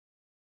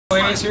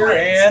Miscellaneous here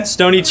and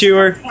Stony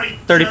Chewer,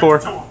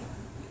 34.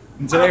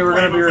 And today we're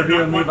going to be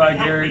reviewing Levi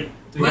Garrett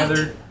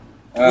together.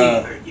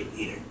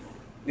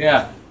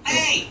 Yeah.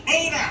 Hey,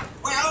 Peter,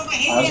 we're over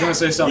here. I was going to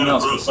say something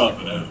else, but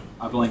sorry.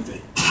 I blinked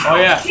it. Oh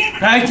yeah.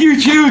 Pack you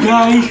chew,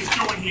 guys.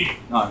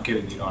 No, I'm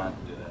kidding. You don't have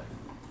to do that.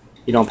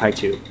 You don't pack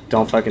chew.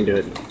 Don't fucking do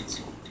it.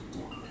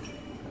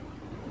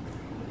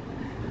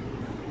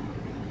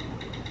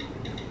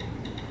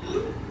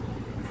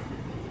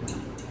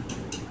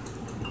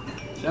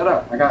 Shut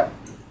up. I got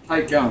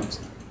tight gums.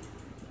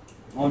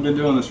 I've only been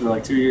doing this for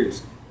like 2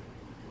 years.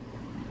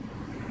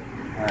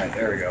 Alright,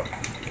 there we go.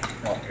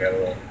 Oh, we got a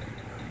little.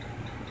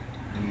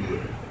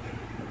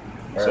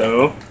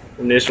 So,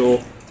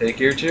 initial. Take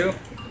your chew.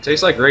 It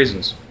tastes like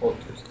raisins. Well,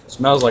 it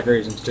smells like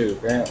raisins too,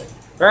 apparently.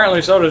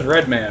 Apparently so does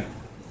Red Man.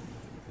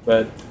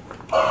 But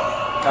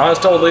I was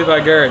told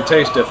Levi Garrett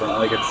tastes different.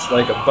 Like it's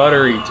like a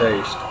buttery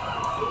taste.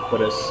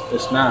 But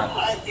it's not.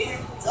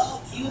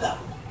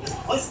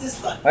 What's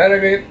this button? I gotta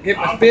get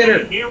my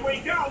bitter. Here we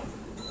go.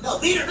 No,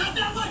 Peter, not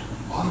that one.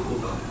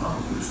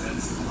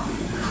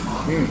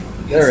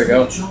 There we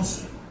go.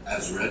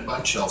 As read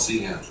by Chelsea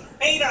Handler.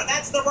 Peter,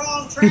 that's the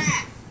wrong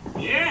track.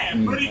 Yeah,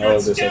 pretty I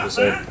love good this stuff,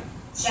 episode. huh?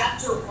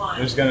 Chapter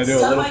 1. Just gonna do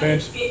a little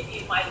pinch. Fit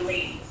in my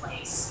lady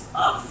place.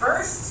 Up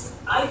first,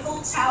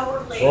 Eiffel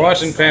Tower lady. We're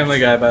watching Family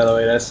Guy, by the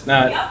way. That's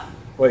not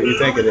what you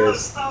think it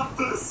is.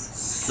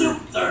 Soup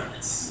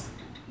thermos.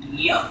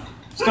 Yup.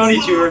 Stony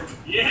Chewer.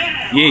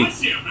 Yeah, Yeet.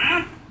 bless you,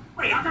 man.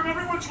 Wait, how come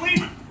everyone's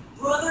leaving?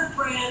 Brother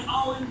brand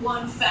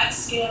all-in-one fax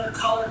scanner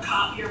color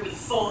copier with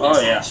phone Oh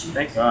yeah. attachment.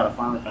 Thank God I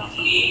finally found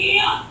some.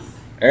 Yup.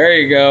 There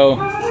you go.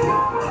 I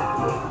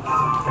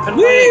couldn't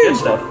find any good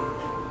stuff.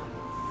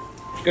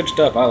 Good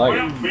stuff. I like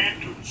Well, it. bad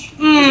news.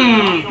 I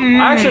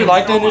actually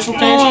like the initial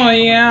taste. Oh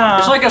yeah.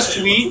 It's like a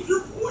sweet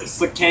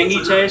but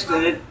tangy taste,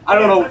 and I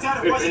don't know if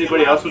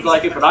anybody else would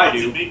like it, but I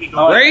do.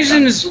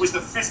 Raisins.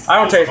 I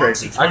don't taste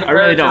raisins. I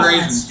really don't.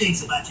 Raisins.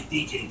 Stinks about your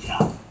DJ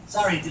job.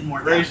 Sorry it didn't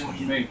work out Raisins for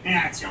to you. me.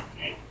 Yeah, it's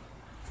okay.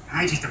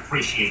 I just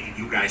appreciate that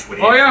you guys would.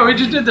 Oh yeah, we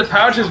just did the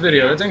pouches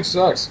video. That thing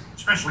sucks.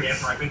 Especially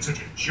after I've been such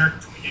a jerk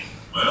to you.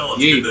 Well,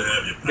 it's Yeet. good to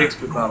have you Big back,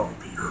 spit bottle.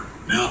 Peter.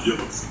 Now, if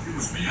you'll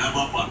excuse me, I'm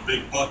up on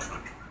big buck hunting.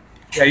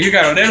 Yeah, you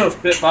got a little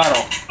spit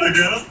bottle. I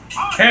get it.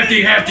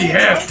 Hefty, hefty,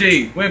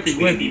 hefty. Wimpy,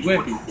 wimpy,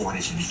 wimpy.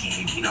 Quarters in the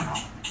game, you know.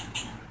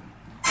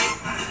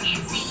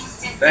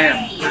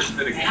 Damn, pushed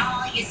it again.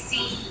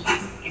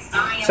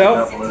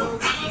 So,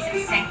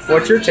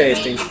 what's your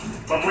tasting?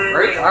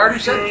 Right? I already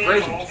said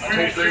raisins. I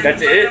taste raisins.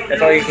 That's it?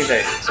 That's all you can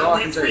taste. That's all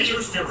I can taste.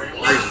 Raisins.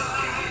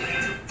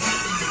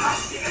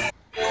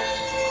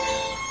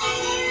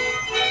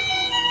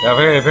 Yeah,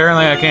 okay,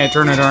 apparently I can't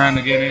turn it around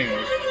again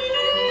anyways.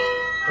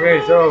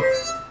 Okay, so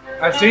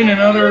I've seen in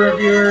other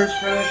reviewers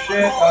for this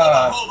shit,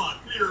 Hold on,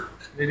 Peter.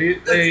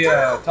 they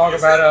talk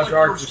about how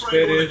dark the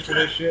spit is for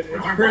this shit.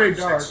 It's pretty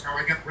dark. How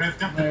I got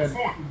revved up to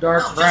perform.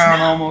 Dark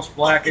brown, almost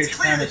blackish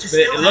kind of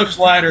spit. It looks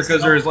lighter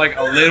because there's like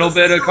a little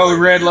bit of code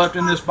red left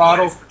in this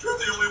bottle, You're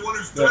the only one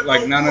who's but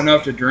like not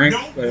enough to drink,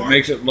 but it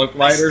makes it look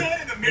lighter.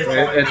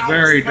 It's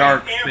very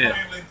dark spit.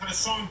 For the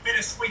song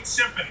Bittersweet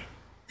Symphony.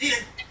 Peter,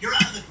 you're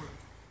out of the group.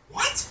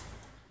 What?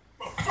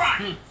 Well,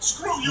 fine.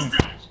 Screw you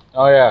guys.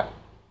 Oh yeah,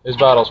 this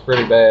bottle's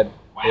pretty bad.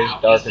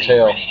 It's dark as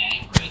hell. Yeah, I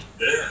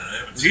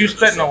haven't You seen spit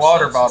this in a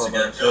water since bottle you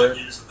though, got so caught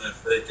using that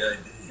fake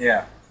ID.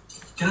 yeah.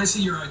 Can I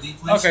see your ID,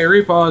 please? Okay,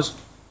 repause.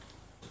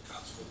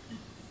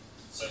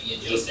 So you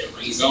just a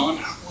reason. Going?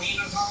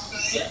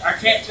 I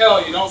can't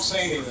tell. You don't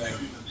say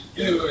anything.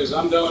 Anyways,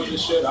 I'm done with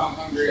this shit. I'm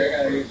hungry. I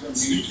gotta get something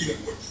to eat.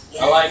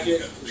 I like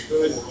it. It's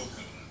good.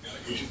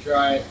 You should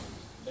try it.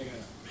 Take it.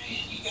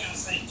 Man, you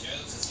guys think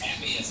Joe's as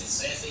happy as it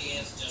says he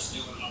is just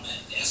doing all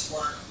that desk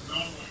work? No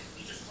way.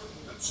 He just put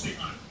lipstick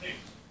on it.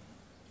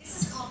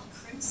 This is called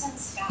Crimson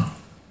Sky.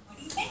 What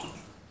do you think?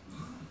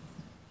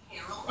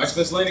 Harold? Wax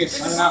Miscellaneous,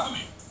 signing out.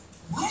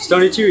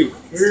 Stony Chewy.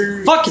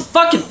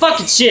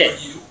 Fucking shit.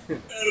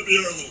 That'll be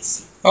our little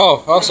secret.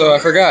 Oh, also, I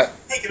forgot.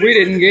 We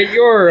didn't get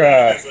your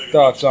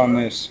thoughts on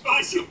this.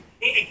 Awesome.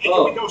 Hey, can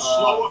we go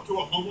slow up to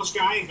a homeless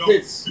guy and go?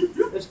 It's pretty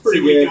See what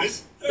he good.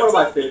 does? One of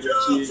my favorite So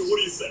cheese. what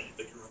do you say? You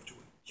think you're up to it?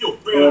 You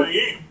bet I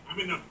am. I'm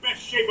in the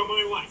best shape of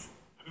my life.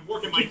 I've been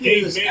working my Keep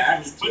getting Dave this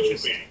Matthews acid punching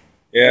taste. bag.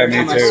 Yeah, me Every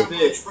time I too.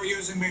 spit, For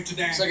using me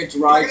today. it's like a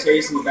dry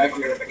taste in the back of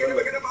your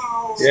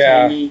throat.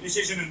 Yeah. Tangy. This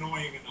isn't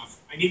annoying enough.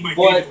 I need my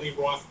But David Lee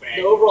Roth bag.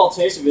 The overall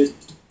taste of it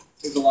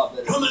is a lot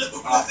better. It's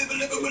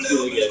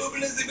really good.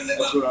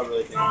 That's what I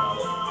really think about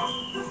it.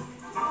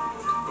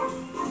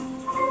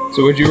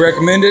 So would you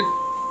recommend it?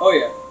 Oh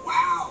yeah,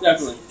 Wow.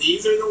 definitely.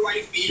 These are the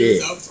white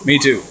beaters of tomorrow. Me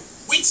too.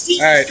 Which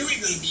team All right. is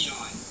Stewie going to be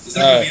on? He's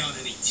not going to be on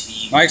any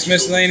team. Mike's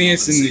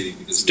Miscellaneous and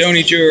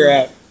Stony Chewer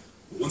out.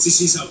 Once he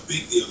sees how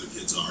big the other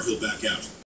kids are, he'll back out.